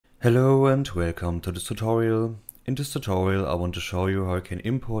Hello and welcome to this tutorial. In this tutorial I want to show you how you can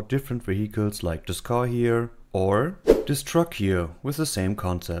import different vehicles like this car here or this truck here with the same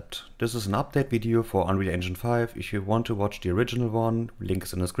concept. This is an update video for Unreal Engine 5. If you want to watch the original one, link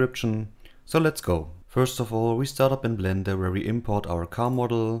is in the description. So let's go. First of all, we start up in Blender where we import our car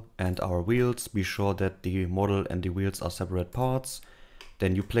model and our wheels. Be sure that the model and the wheels are separate parts.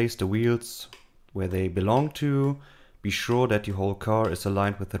 Then you place the wheels where they belong to. Be sure that the whole car is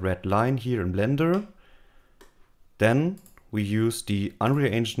aligned with the red line here in Blender. Then we use the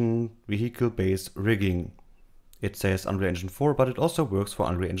Unreal Engine vehicle base rigging. It says Unreal Engine 4, but it also works for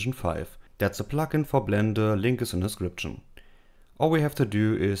Unreal Engine 5. That's a plugin for Blender, link is in the description. All we have to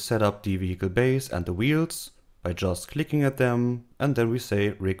do is set up the vehicle base and the wheels by just clicking at them, and then we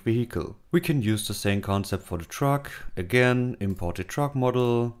say rig vehicle. We can use the same concept for the truck. Again, import the truck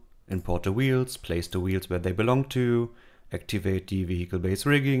model, import the wheels, place the wheels where they belong to, activate the vehicle base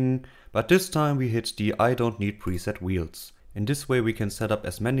rigging, but this time we hit the I don't need preset wheels. In this way we can set up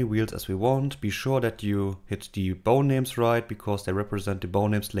as many wheels as we want. Be sure that you hit the bone names right because they represent the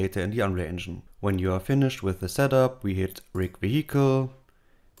bone names later in the Unreal Engine. When you are finished with the setup, we hit rig vehicle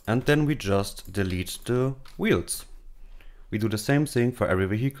and then we just delete the wheels. We do the same thing for every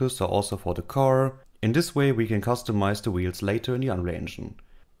vehicle, so also for the car. In this way we can customize the wheels later in the Unreal Engine.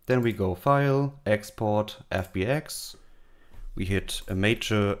 Then we go File, Export, FBX. We hit a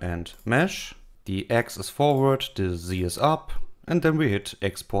Major and Mesh. The X is forward, the Z is up, and then we hit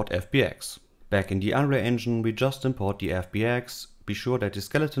Export FBX. Back in the Unreal Engine, we just import the FBX. Be sure that the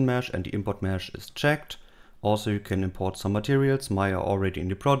skeleton mesh and the import mesh is checked. Also, you can import some materials, mine are already in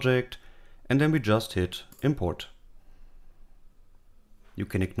the project, and then we just hit Import. You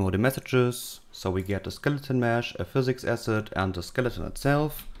can ignore the messages, so we get a skeleton mesh, a physics asset, and the skeleton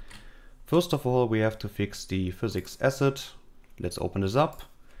itself. First of all, we have to fix the physics asset. Let's open this up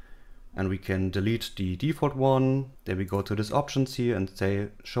and we can delete the default one. Then we go to this options here and say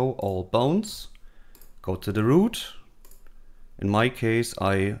show all bones. Go to the root. In my case,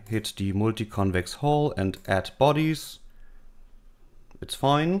 I hit the multi-convex hull and add bodies. It's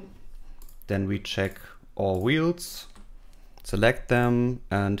fine. Then we check all wheels, select them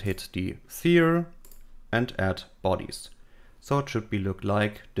and hit the sphere and add bodies. So it should be look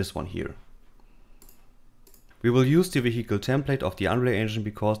like this one here. We will use the vehicle template of the Unreal Engine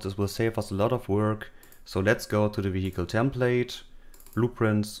because this will save us a lot of work. So let's go to the vehicle template,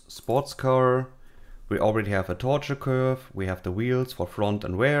 blueprints, sports car. We already have a torture curve, we have the wheels for front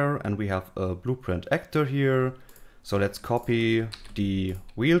and rear, and we have a blueprint actor here. So let's copy the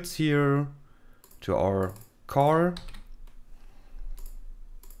wheels here to our car.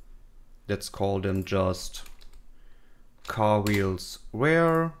 Let's call them just car wheels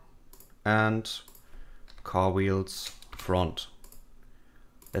rear and car wheels front.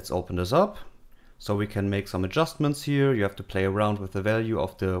 Let's open this up. So we can make some adjustments here. You have to play around with the value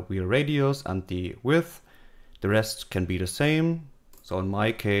of the wheel radius and the width. The rest can be the same. So in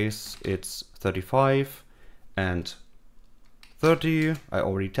my case, it's 35 and 30. I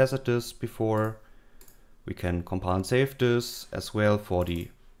already tested this before. We can compile and save this as well for the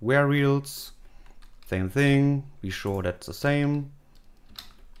rear wheels. Same thing, be sure that's the same,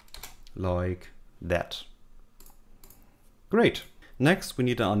 like that. Great. Next we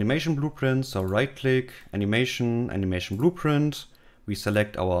need an animation blueprint, so right click, animation, animation blueprint. We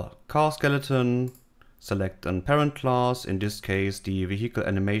select our car skeleton, select a parent class, in this case the vehicle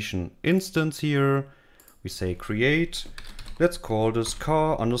animation instance here. We say create, let's call this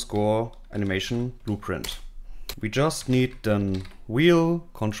car underscore animation blueprint. We just need the wheel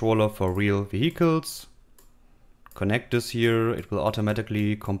controller for real vehicles. Connect this here, it will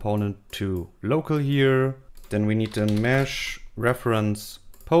automatically component to local here. Then we need the mesh reference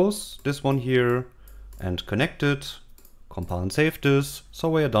pose, this one here, and connect it. Compile and save this, so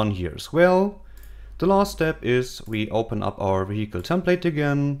we are done here as well. The last step is we open up our vehicle template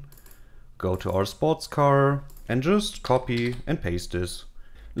again, go to our sports car, and just copy and paste this.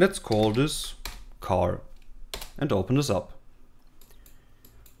 Let's call this car. And open this up.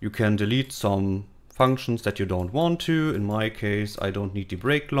 You can delete some functions that you don't want to. In my case, I don't need the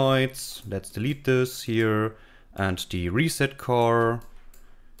brake lights. Let's delete this here. And the reset car,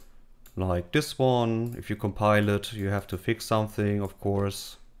 like this one. If you compile it, you have to fix something, of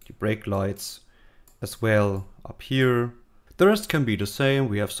course. The brake lights as well up here. The rest can be the same.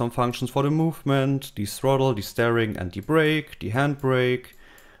 We have some functions for the movement, the throttle, the steering and the brake, the handbrake.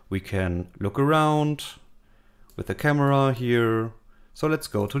 We can look around with the camera here. So let's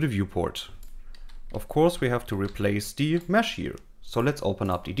go to the viewport. Of course we have to replace the mesh here. So let's open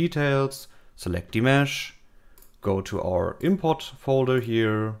up the details, select the mesh, go to our import folder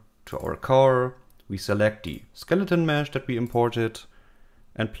here, to our car, we select the skeleton mesh that we imported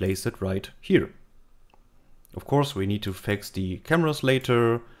and place it right here. Of course, we need to fix the cameras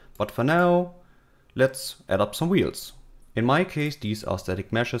later, but for now, let's add up some wheels. In my case, these are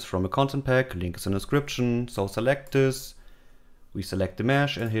static meshes from a content pack, link is in the description, so select this, we select the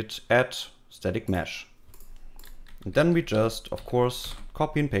mesh and hit add static mesh. And then we just, of course,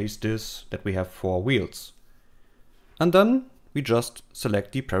 copy and paste this, that we have 4 wheels. And then we just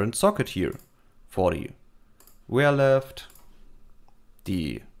select the parent socket here for the rear left,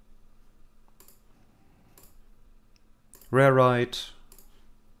 the rear right,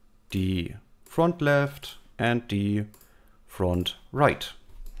 the front left, and the front right.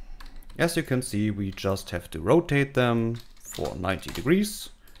 As you can see, we just have to rotate them for 90 degrees.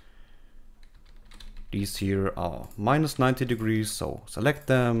 These here are minus 90 degrees, so select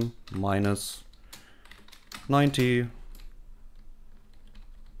them, minus 90.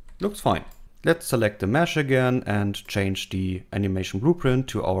 Looks fine. Let's select the mesh again and change the animation blueprint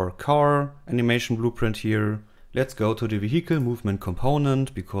to our car animation blueprint here. Let's go to the vehicle movement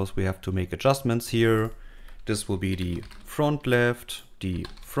component because we have to make adjustments here. This will be the front left, the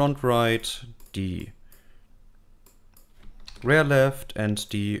front right, the rear left, and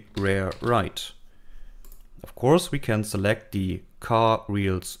the rear right. Of course, we can select the car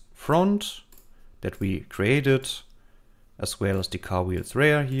wheels front that we created, as well as the car wheels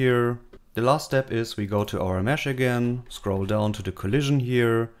rear here. The last step is we go to our mesh again, scroll down to the collision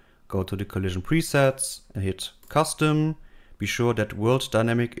here, go to the collision presets and hit custom. Be sure that world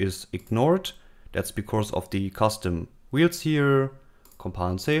dynamic is ignored. That's because of the custom wheels here.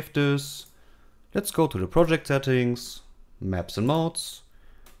 Compile and save this. Let's go to the project settings, maps and modes.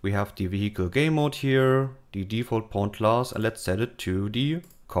 We have the vehicle game mode here, the default pawn class, and let's set it to the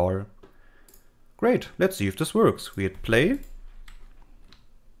car. Great, let's see if this works. We hit play.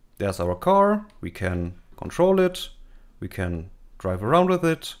 There's our car. We can control it. We can drive around with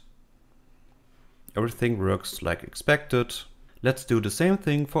it. Everything works like expected. Let's do the same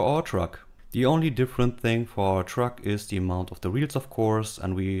thing for our truck. The only different thing for our truck is the amount of the wheels, of course,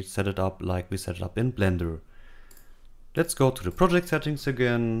 and we set it up like we set it up in Blender. Let's go to the project settings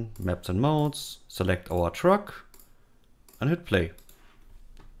again, maps and modes, select our truck and hit play.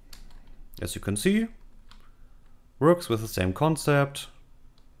 As you can see, works with the same concept.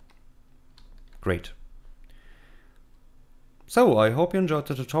 Great. So I hope you enjoyed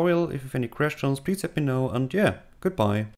the tutorial. If you have any questions, please let me know, and yeah, goodbye.